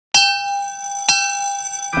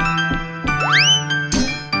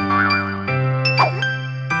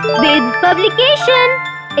Publication.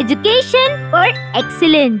 Education for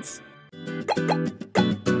excellence.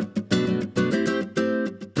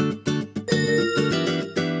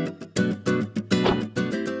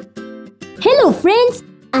 Hello friends,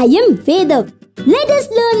 I am VedV. Let us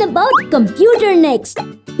learn about computer next.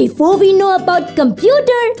 Before we know about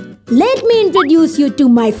computer, let me introduce you to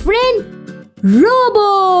my friend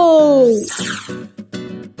Robo.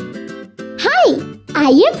 Hi,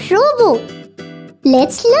 I am Robo.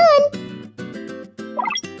 Let's learn.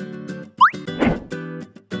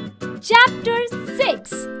 Chapter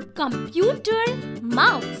 6, Computer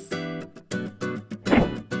Mouse.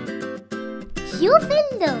 You will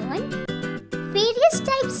learn various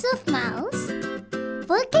types of mouse,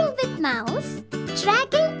 working with mouse,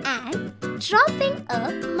 dragging and dropping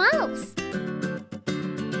a mouse.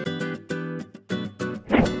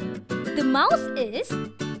 The mouse is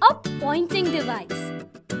a pointing device.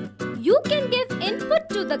 You can give input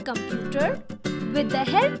to the computer with the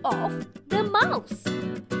help of the mouse.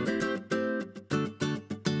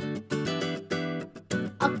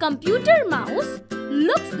 A computer mouse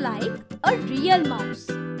looks like a real mouse.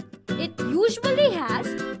 It usually has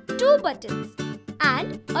 2 buttons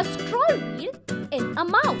and a scroll wheel in a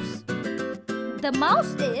mouse. The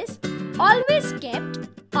mouse is always kept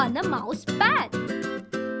on a mouse pad.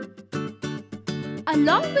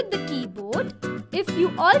 Along with the keyboard, if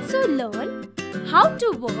you also learn how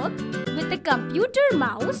to work with a computer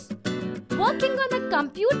mouse, working on a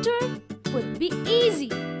computer would be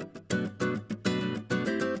easy.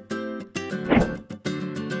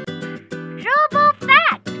 Robo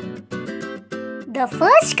Fact. The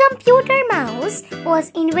first computer mouse was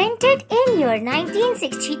invented in year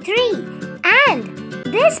 1963 and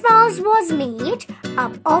this mouse was made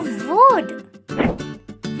up of wood.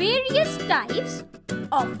 Various types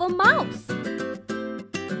of a mouse.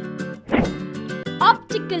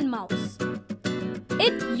 Optical mouse.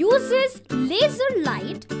 It uses laser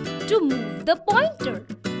light to move the pointer.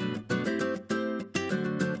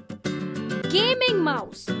 Gaming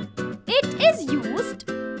mouse. It is used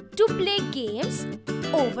to play games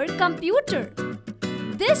over computer.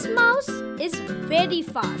 This mouse is very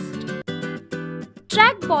fast.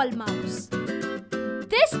 Trackball mouse.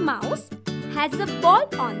 This mouse has a ball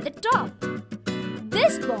on the top.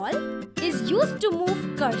 This ball is used to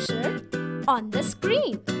move cursor on the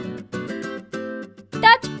screen.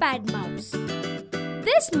 Touchpad mouse.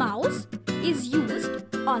 This mouse is used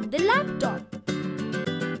on the laptop.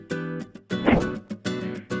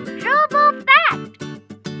 Robo Fact.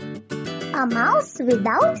 A mouse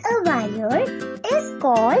without a wire is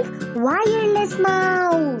called wireless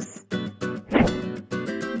mouse.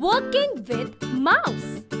 Working with mouse.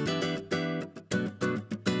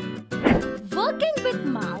 Working with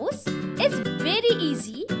mouse is very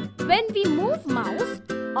easy when we move mouse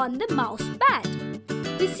on the mouse pad.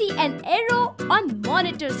 We see an arrow on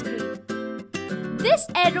monitor screen. This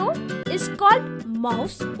arrow is called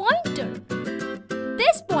mouse pointer.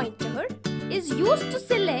 This pointer is used to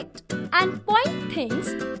select and point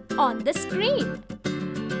things on the screen.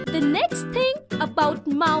 The next thing about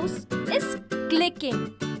mouse is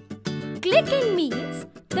clicking. Clicking means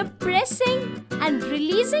the pressing and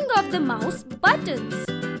releasing of the mouse buttons.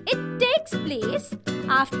 It takes place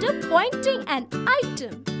after pointing an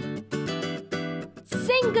item.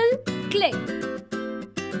 Single click.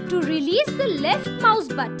 To release the left mouse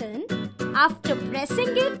button after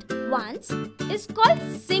pressing it once is called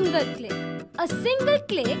single click. A single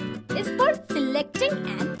click is for selecting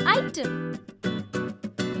an item.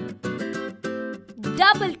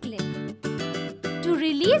 Double click. To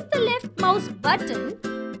release the left mouse button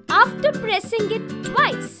after pressing it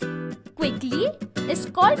twice quickly is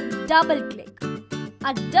called double click.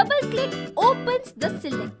 A double click opens the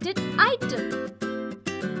selected item.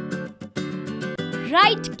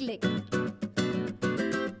 Right click.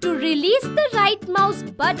 To release the right mouse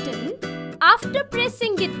button after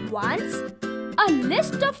pressing it once, a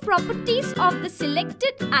list of properties of the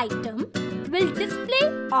selected item will display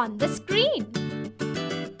on the screen.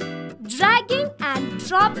 Dragging and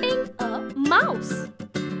dropping a mouse.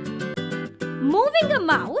 Moving a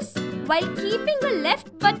mouse while keeping the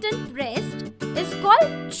left button pressed is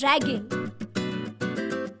called dragging.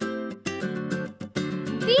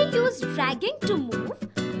 We use dragging to move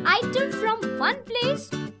item from one place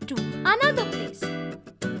to another place.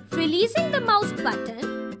 Releasing the mouse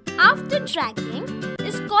button after dragging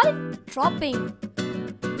is called dropping.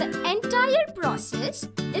 The entire process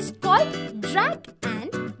is called drag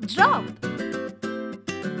and drop.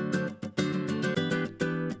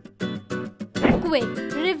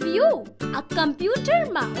 Quick review. A computer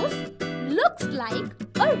mouse looks like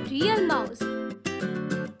a real mouse.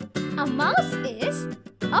 A mouse is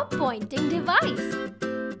a pointing device.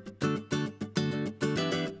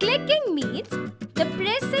 Clicking means the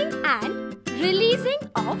pressing and releasing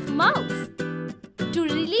of mouse. To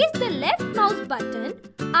release the left mouse button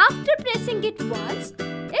after pressing it once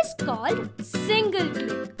is called single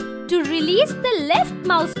click. To release the left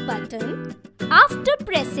mouse button after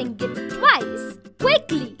pressing it twice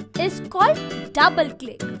quickly is called double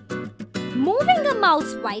click. Moving a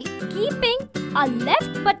mouse while keeping a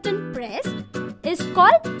left button pressed is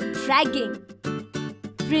called dragging.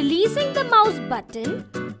 Releasing the mouse button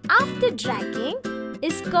after dragging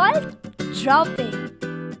is called dropping.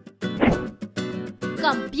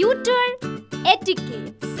 Computer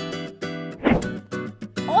etiquettes.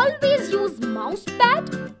 Always use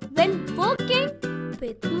mousepad when working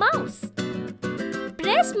with mouse.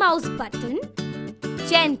 Press mouse button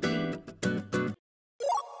gently.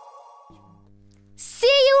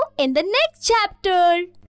 See you in the next chapter.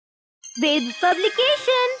 VedV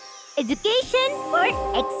Publication, education for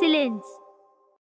excellence.